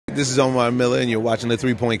This is Omar Miller, and you're watching the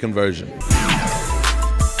Three-Point Conversion.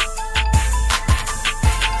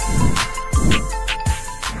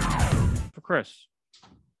 For Chris.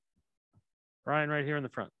 Ryan right here in the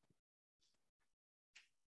front.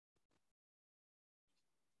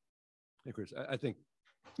 Hey, Chris, I think,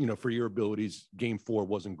 for your abilities, game 4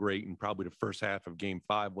 wasn't great, and probably the first half of game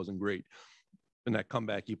 5 wasn't great. And that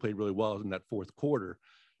comeback, you played really well in that fourth quarter.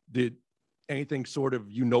 Did anything sort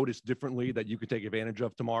of you noticed differently that you could take advantage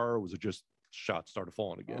of tomorrow, or was it just shots started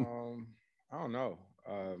falling again? I don't know.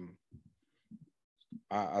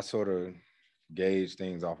 I sort of gauge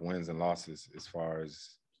things off wins and losses as far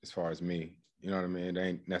as me. You know what I mean? It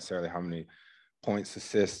ain't necessarily how many points,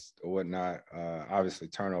 assists, or whatnot. Obviously,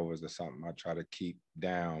 turnovers are something I try to keep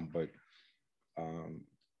down, but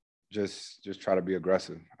just try to be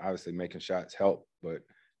aggressive. Obviously, making shots help, but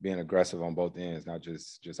being aggressive on both ends, not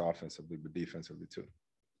just offensively, but defensively too.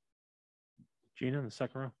 Gina in the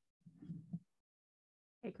second row.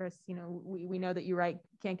 Hey, Chris, we know that you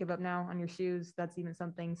can't give up now on your shoes. That's even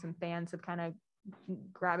something some fans have kind of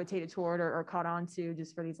gravitated toward or caught on to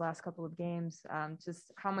just for these last couple of games.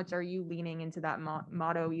 Just how much are you leaning into that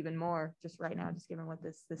motto even more just right now, just given what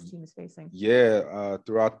this team is facing? Yeah,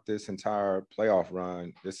 throughout this entire playoff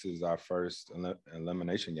run, this is our first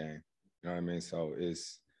elimination game. You know what I mean? So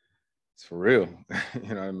it's for real.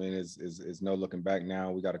 You know what I mean? It's no looking back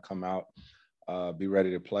now. We got to come out, be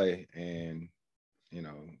ready to play, and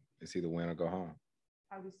it's either win or go home.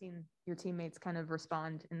 How have you seen your teammates kind of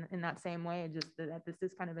respond in that same way? Just that this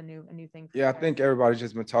is kind of a new thing. Yeah, I think everybody's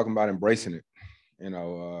just been talking about embracing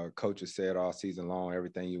it. Coach has said all season long,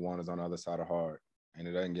 everything you want is on the other side of hard, and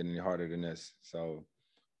it doesn't get any harder than this. So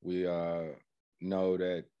we know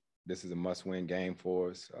that this is a must-win game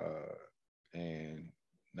for us, and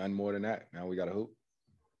none more than that. Now we got to hoop.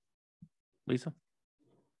 Lisa?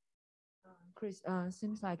 Chris,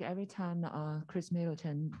 seems like every time Chris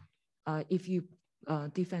Middleton, if you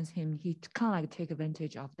defense him, he kind of take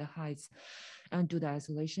advantage of the heights and do the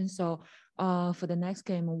isolation. So for the next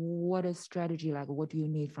game, what is strategy like? What do you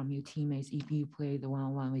need from your teammates if you play the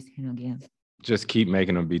one-on-one with him again? Just keep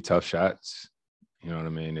making them be tough shots. You know what I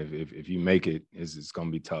mean? If you make it, it's going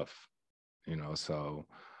to be tough. So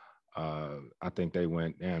I think they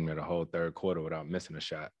went damn near the whole third quarter without missing a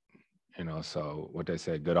shot. So what they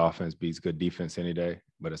said, good offense beats good defense any day.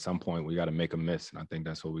 But at some point, we got to make a miss. And I think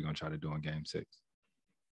that's what we're going to try to do in game 6.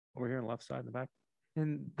 Over here on the left side in the back.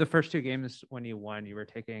 In the first 2 games when you won, you were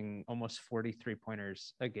taking almost 43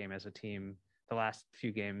 pointers a game as a team. The last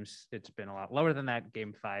few games, it's been a lot lower than that.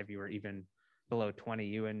 Game 5, you were even below 20.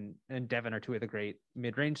 You and Devin are 2 of the great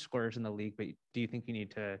mid-range scorers in the league, but do you think you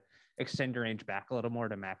need to extend your range back a little more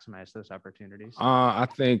to maximize those opportunities? I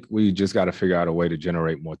think we just got to figure out a way to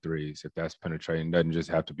generate more threes. If that's penetrating, it doesn't just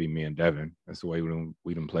have to be me and Devin. That's the way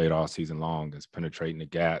we done played all season long, is penetrating the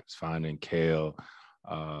gaps, finding Kale,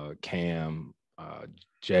 Cam,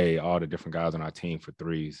 Jay, all the different guys on our team for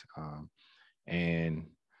threes. And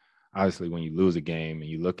obviously when you lose a game and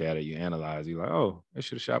you look at it, you analyze, you're like, oh, they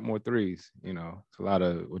should have shot more threes. It's a lot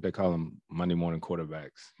of what they call them Monday morning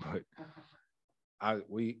quarterbacks. But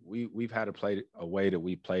we've had to play a way that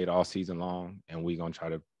we played all season long, and we're going to try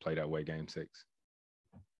to play that way game 6.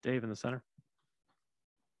 Dave in the center.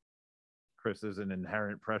 Chris, there's an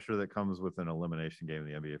inherent pressure that comes with an elimination game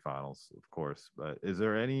in the NBA Finals, of course. But is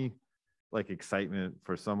there any excitement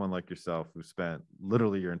for someone like yourself who spent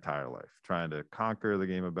literally your entire life trying to conquer the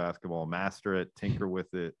game of basketball, master it, tinker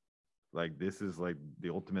with it? This is the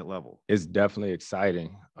ultimate level. It's definitely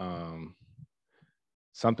exciting.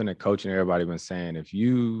 Something that coach and everybody been saying, if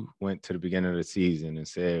you went to the beginning of the season and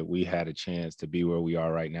said we had a chance to be where we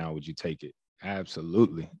are right now, would you take it?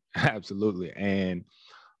 Absolutely. Absolutely. And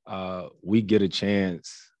we get a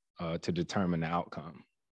chance to determine the outcome.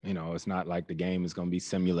 It's not like the game is going to be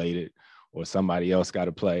simulated or somebody else got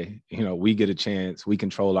to play. We get a chance. We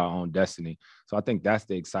control our own destiny. So I think that's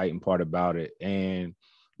the exciting part about it. And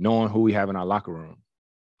knowing who we have in our locker room,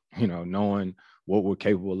 knowing what we're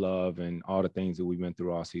capable of and all the things that we've been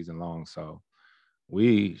through all season long. So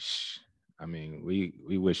we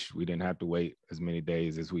wish we didn't have to wait as many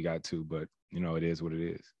days as we got to, but it is what it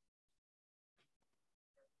is.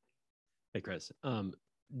 Hey, Chris,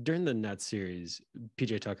 during the Nets series,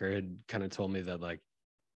 PJ Tucker had kind of told me that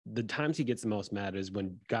the times he gets the most mad is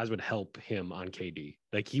when guys would help him on KD.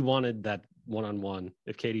 He wanted that one-on-one.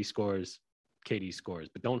 If KD scores,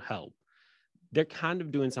 but don't help. They're kind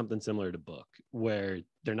of doing something similar to Book, where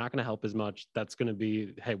they're not going to help as much. That's going to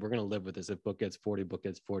be, hey, we're going to live with this. If Book gets 40, Book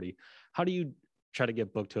gets 40. How do you try to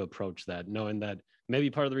get Book to approach that, knowing that maybe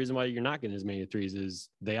part of the reason why you're not getting as many threes is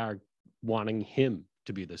they are wanting him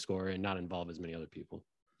to be the scorer and not involve as many other people?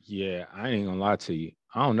 Yeah, I ain't gonna lie to you.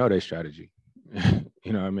 I don't know their strategy.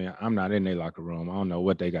 You know what I mean? I'm not in their locker room. I don't know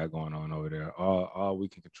what they got going on over there. All we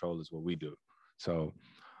can control is what we do. So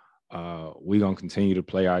we gonna continue to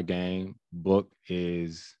play our game. Book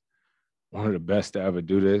is one of the best to ever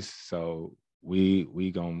do this. So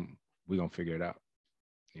we gonna figure it out.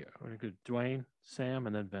 Yeah. We're gonna go Dwayne, Sam,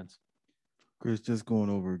 and then Vince. Chris, just going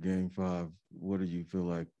over game 5, what do you feel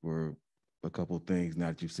like were a couple of things now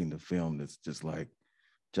that you've seen the film that's just like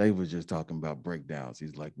Jay was just talking about breakdowns?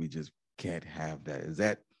 He's like, we just can't have that. Is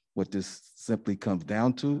that what this simply comes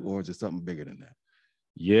down to, or is it something bigger than that?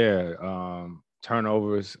 Yeah,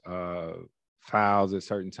 turnovers, fouls at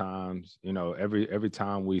certain times. You know, every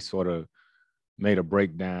time we sort of made a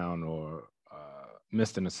breakdown or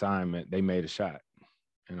missed an assignment, they made a shot.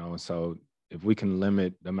 You know, so if we can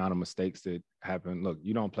limit the amount of mistakes that happen, look,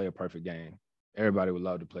 you don't play a perfect game. Everybody would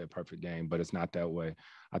love to play a perfect game, but it's not that way.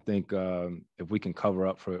 I think if we can cover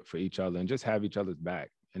up for each other and just have each other's back,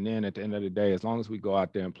 and then at the end of the day, as long as we go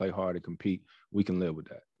out there and play hard and compete, we can live with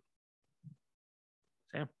that.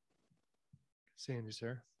 Sam. Seeing you,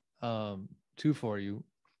 sir. Two for you.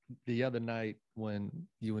 The other night when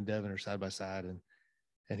you and Devin are side by side and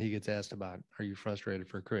he gets asked about, are you frustrated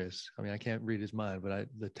for Chris? I mean, I can't read his mind, but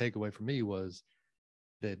the takeaway for me was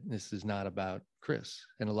that this is not about Chris.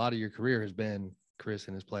 And a lot of your career has been Chris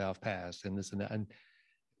and his playoff past and this and that. And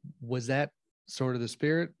was that sort of the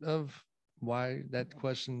spirit of why that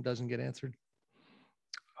question doesn't get answered?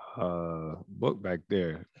 Book back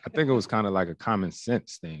there. I think it was kind of like a common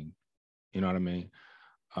sense thing. You know what I mean?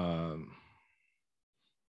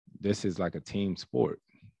 This is like a team sport.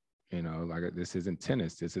 You know, like this isn't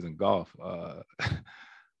tennis. This isn't golf.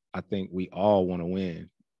 I think we all want to win,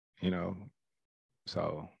 you know.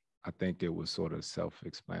 So I think it was sort of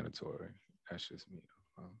self-explanatory. That's just me.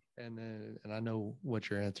 And I know what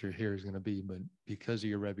your answer here is going to be, but because of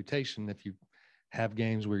your reputation, if you have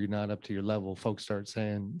games where you're not up to your level, folks start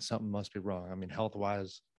saying something must be wrong. I mean,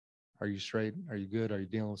 health-wise, are you straight? Are you good? Are you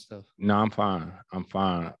dealing with stuff? No, I'm fine. I'm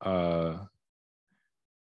fine.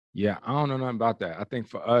 Yeah, I don't know nothing about that. I think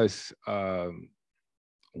for us,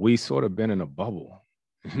 we sort of been in a bubble.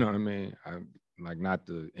 You know what I mean? Like not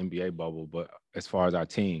the NBA bubble, but as far as our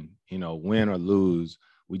team, you know, win or lose,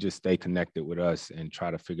 we just stay connected with us and try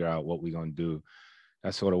to figure out what we're going to do.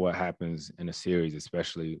 That's sort of what happens in a series,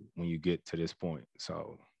 especially when you get to this point.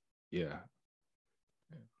 So, yeah.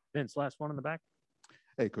 Vince, last one in the back.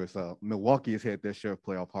 Hey, Chris, Milwaukee has had their share of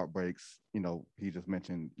playoff heartbreaks. You know, he just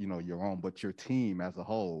mentioned, you know, your own, but your team as a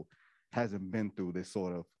whole hasn't been through this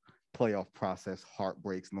sort of playoff process,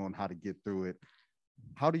 heartbreaks, knowing how to get through it.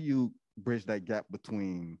 How do you bridge that gap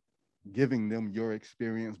between giving them your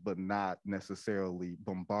experience, but not necessarily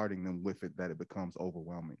bombarding them with it, that it becomes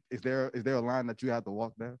overwhelming? Is there a line that you have to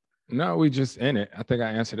walk there? No, we just in it. I think I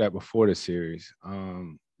answered that before the series.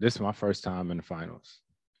 This is my first time in the finals.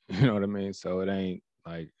 You know what I mean? So it ain't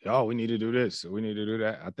like, oh, we need to do this, we need to do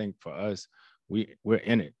that. I think for us, we're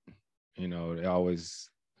in it. You know, they always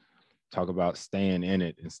talk about staying in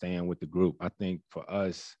it and staying with the group. I think for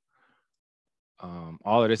us,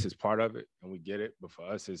 all of this is part of it and we get it. But for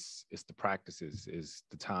us, it's the practices, is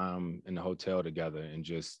the time in the hotel together and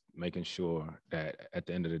just making sure that at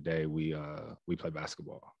the end of the day, we play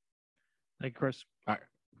basketball. Thank you, Chris. All right.